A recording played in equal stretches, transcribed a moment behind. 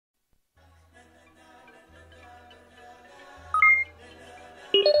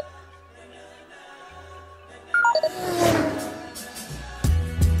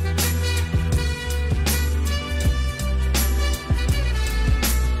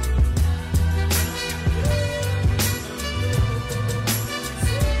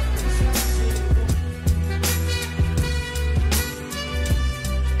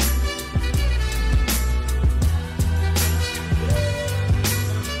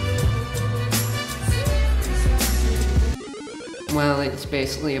Well, it's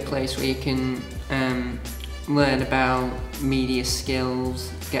basically a place where you can learn about media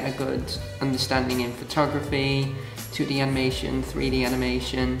skills, get a good understanding in photography, 2D animation, 3D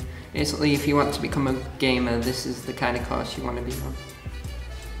animation. Basically, if you want to become a gamer, this is the kind of course you want to be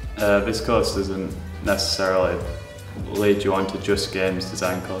on. This course doesn't necessarily lead you on to just games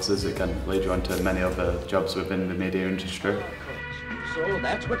design courses. It can lead you on to many other jobs within the media industry. So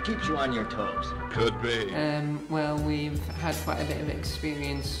that's what keeps you on your toes. Could be. Well, we've had quite a bit of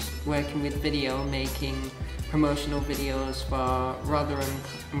experience working with video, making promotional videos for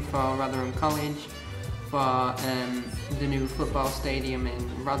Rotherham College, for the new football stadium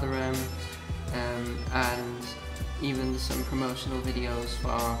in Rotherham, and even some promotional videos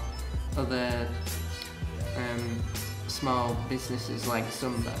for other small businesses like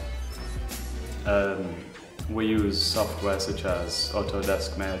Sumba. We use software such as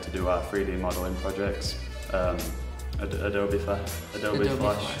Autodesk mainly to do our 3D modelling projects, Adobe Flash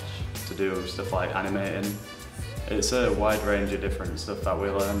to do stuff like animating. It's a wide range of different stuff that we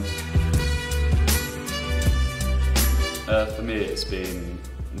learn. For me, it's been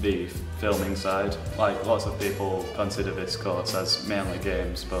the filming side. Like, lots of people consider this course as mainly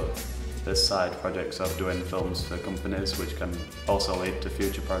games, but there's side projects of doing films for companies which can also lead to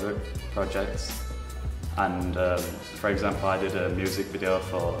future projects. And for example, I did a music video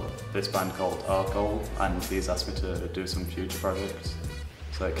for this band called Arcole, and he's asked me to do some future projects.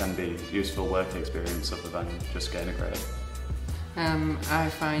 So it can be useful work experience other than just getting a grade. I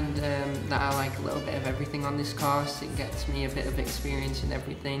find that I like a little bit of everything on this course. It gets me a bit of experience in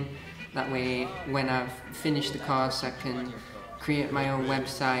everything. That way, when I've finished the course, I can create my own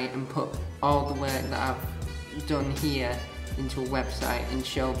website and put all the work that I've done here into a website and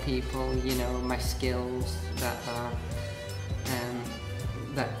show people, you know, my skills that are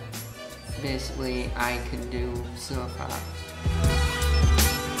that basically I can do so far.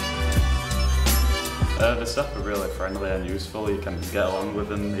 The staff are really friendly and useful. You can get along with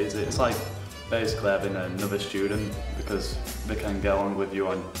them easy. It's like basically having another student because they can get along with you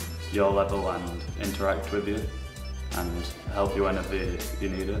on your level and interact with you and help you whenever you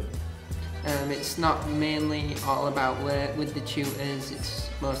need it. It's not mainly all about work with the tutors, it's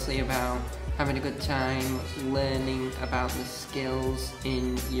mostly about having a good time, learning about the skills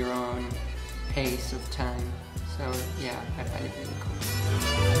in your own pace of time. So yeah, I find it really cool.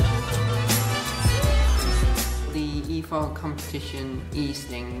 The E4 competition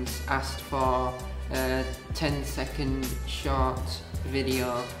Eastings asked for a 10-second short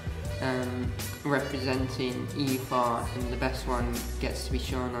video representing E4, and the best one gets to be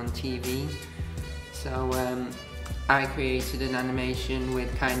shown on TV. So I created an animation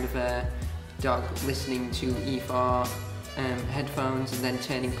with kind of a dog listening to E4 headphones and then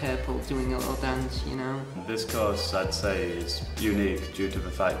turning purple, doing a little dance, you know. This course, I'd say, is unique due to the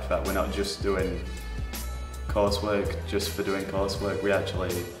fact that we're not just doing coursework just for doing coursework. We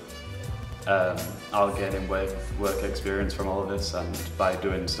actually are gaining work experience from all of this, and by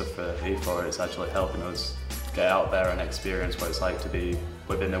doing stuff for E4 it's actually helping us get out there and experience what it's like to be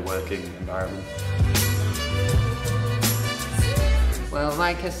within a working environment. Well,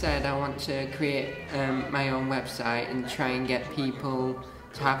 like I said, I want to create my own website and try and get people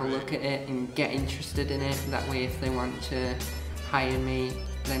to have a look at it and get interested in it. That way, if they want to hire me,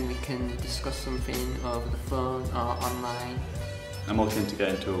 then we can discuss something over the phone or online. I'm looking to get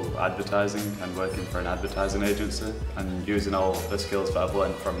into advertising and working for an advertising agency and using all the skills that I've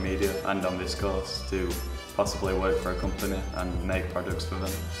learned from media and on this course to possibly work for a company and make products for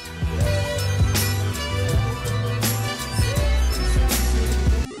them.